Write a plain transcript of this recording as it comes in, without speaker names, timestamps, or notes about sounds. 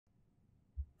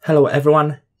Hello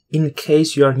everyone, in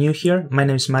case you are new here, my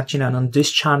name is Marcin and on this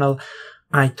channel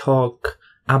I talk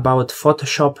about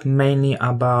Photoshop, mainly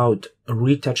about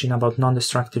retouching, about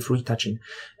non-destructive retouching.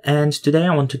 And today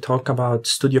I want to talk about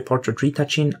Studio Portrait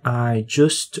Retouching. I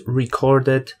just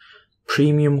recorded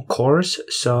premium course,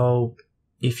 so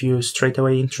if you're straight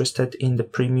away interested in the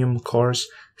premium course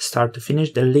start to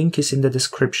finish, the link is in the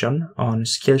description on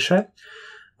Skillshare.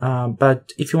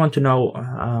 But if you want to know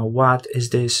what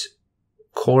is this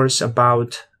course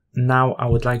about, now I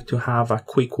would like to have a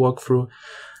quick walkthrough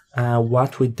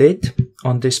what we did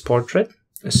on this portrait.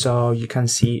 So you can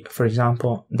see, for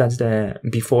example, that's the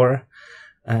before.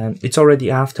 It's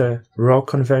already after raw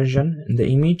conversion in the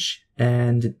image,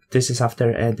 and this is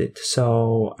after edit.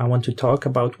 So I want to talk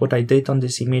about what I did on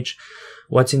this image,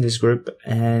 what's in this group,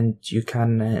 and you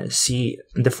can see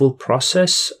the full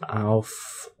process of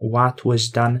what was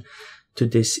done to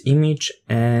this image.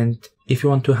 And if you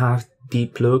want to have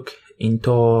deep look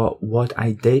into what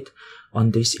I did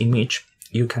on this image,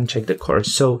 you can check the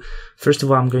course. So first of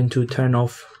all, I'm going to turn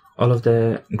off all of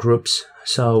the groups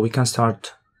so we can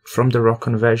start from the raw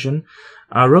conversion.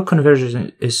 Raw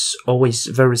conversion is always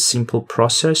very simple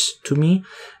process to me,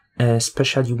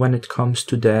 especially when it comes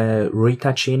to the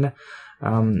retouching,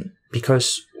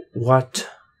 because what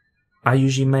I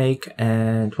usually make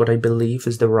and what I believe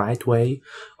is the right way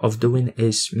of doing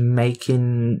is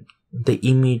making the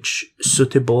image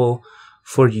suitable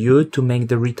for you to make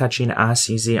the retouching as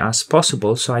easy as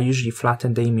possible. So I usually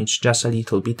flatten the image just a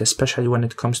little bit, especially when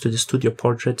it comes to the studio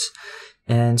portraits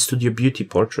and studio beauty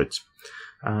portraits,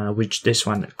 which this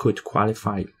one could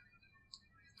qualify.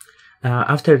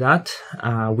 After that,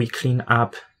 we clean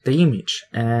up the image,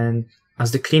 and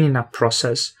as the cleaning up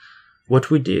process, what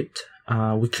we did,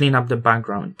 we clean up the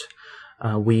background,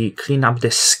 we clean up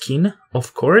the skin,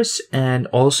 of course, and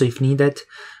also if needed,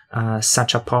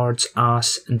 such a parts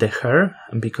as the hair,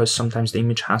 because sometimes the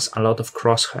image has a lot of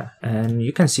crosshair, and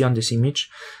you can see on this image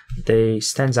they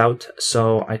stands out.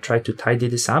 So I try to tidy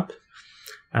this up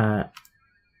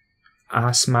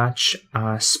as much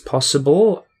as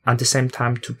possible, at the same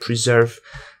time to preserve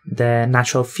the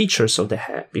natural features of the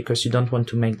hair, because you don't want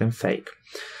to make them fake.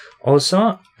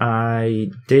 Also, I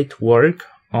did work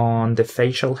on the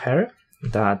facial hair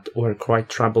that were quite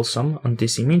troublesome on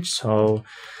this image. So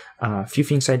a few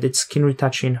things I did: skin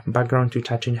retouching, background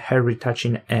retouching, hair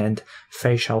retouching, and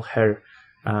facial hair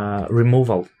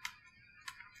removal.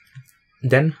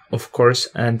 Then, of course,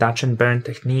 Dutch and burn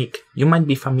technique. You might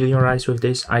be familiarized with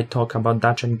this. I talk about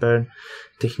Dutch and burn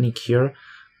technique here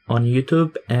on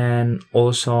YouTube, and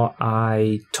also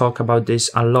I talk about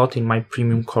this a lot in my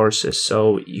premium courses.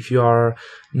 So if you are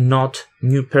not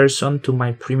new person to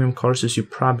my premium courses, you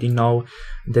probably know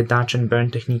the Dutch and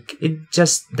burn technique. It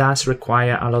just does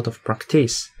require a lot of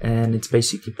practice, and it's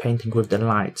basically painting with the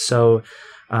light. So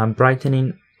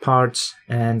brightening parts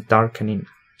and darkening.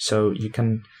 So you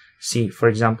can see, for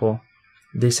example,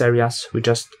 these areas we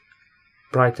just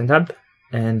brightened up,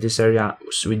 and this area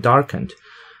we darkened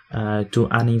to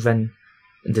uneven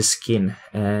the skin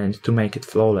and to make it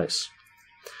flawless.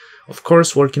 Of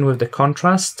course, working with the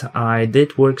contrast, I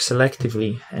did work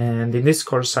selectively, and in this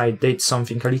course I did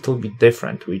something a little bit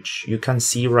different, which you can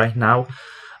see right now.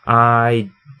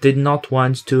 I did not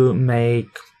want to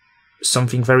make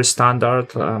something very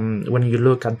standard. When you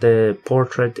look at the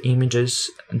portrait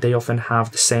images, they often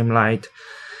have the same light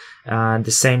and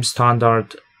the same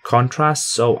standard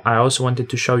contrast. So I also wanted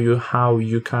to show you how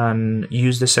you can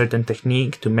use the certain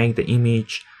technique to make the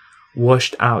image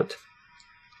washed out,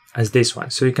 as this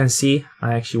one. So you can see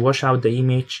I actually wash out the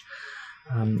image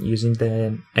using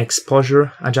the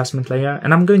exposure adjustment layer,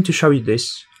 and I'm going to show you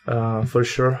this for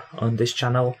sure on this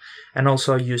channel. And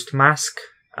also I used mask,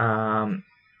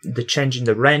 the change in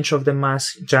the range of the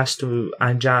mask, just to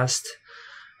adjust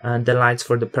the lights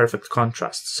for the perfect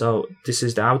contrast. So this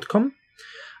is the outcome.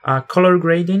 Color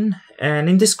grading, and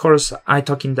in this course I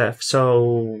talk in depth.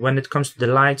 So when it comes to the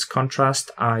lights, contrast,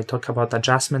 I talk about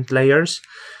adjustment layers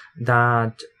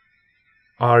that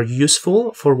are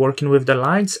useful for working with the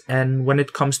lights. And when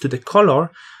it comes to the color,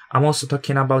 I'm also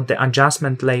talking about the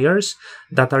adjustment layers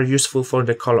that are useful for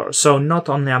the color. So not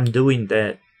only I'm doing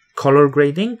the color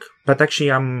grading, but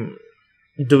actually I'm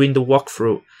doing the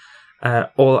walkthrough,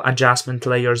 all adjustment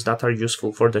layers that are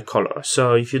useful for the color.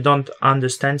 So if you don't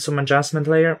understand some adjustment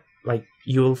layer, like,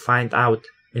 you will find out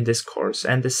in this course.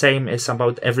 And the same is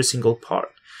about every single part.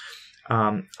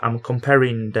 I'm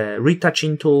comparing the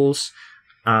retouching tools,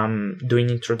 doing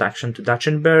introduction to Dutch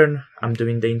and burn, I'm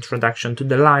doing the introduction to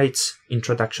the lights,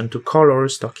 introduction to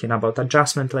colors, talking about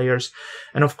adjustment layers,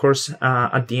 and of course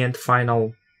at the end,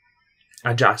 final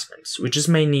adjustments, which is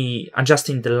mainly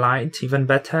adjusting the light even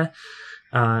better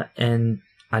and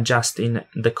adjusting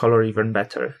the color even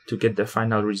better to get the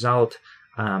final result,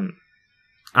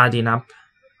 adding up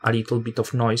a little bit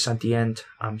of noise at the end.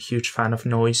 I'm a huge fan of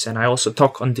noise, and I also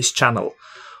talk on this channel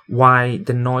why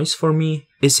the noise for me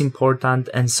is important,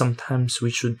 and sometimes we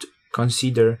should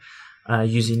consider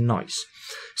using noise.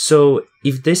 So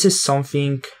if this is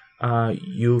something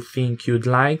you think you'd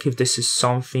like, if this is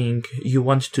something you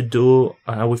want to do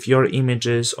with your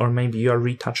images, or maybe you're a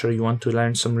retoucher, you want to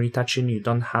learn some retouching, you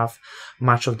don't have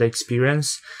much of the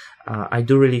experience, I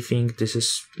do really think this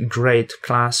is a great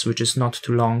class, which is not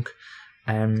too long,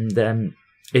 and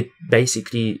it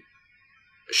basically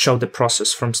show the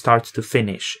process from start to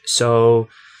finish. So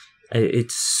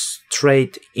it's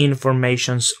straight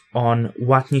informations on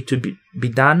what need to be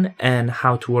done and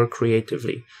how to work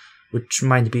creatively, which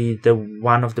might be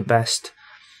one of the best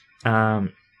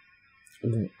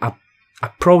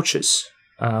approaches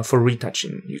for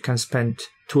retouching. You can spend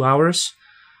 2 hours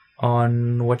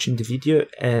on watching the video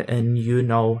and you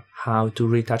know how to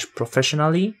retouch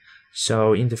professionally.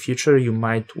 So in the future you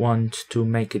might want to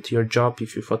make it your job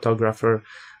if you're a photographer.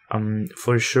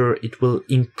 For sure it will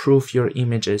improve your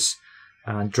images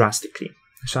drastically.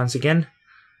 So once again,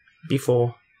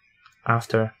 before,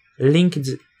 after, link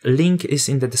is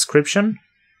in the description,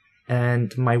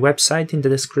 and my website in the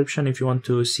description if you want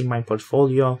to see my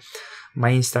portfolio,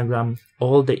 my Instagram,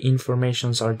 all the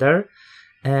informations are there.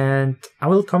 And I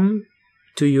will come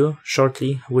to you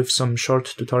shortly with some short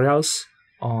tutorials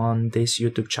on this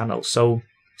YouTube channel. So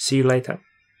see you later.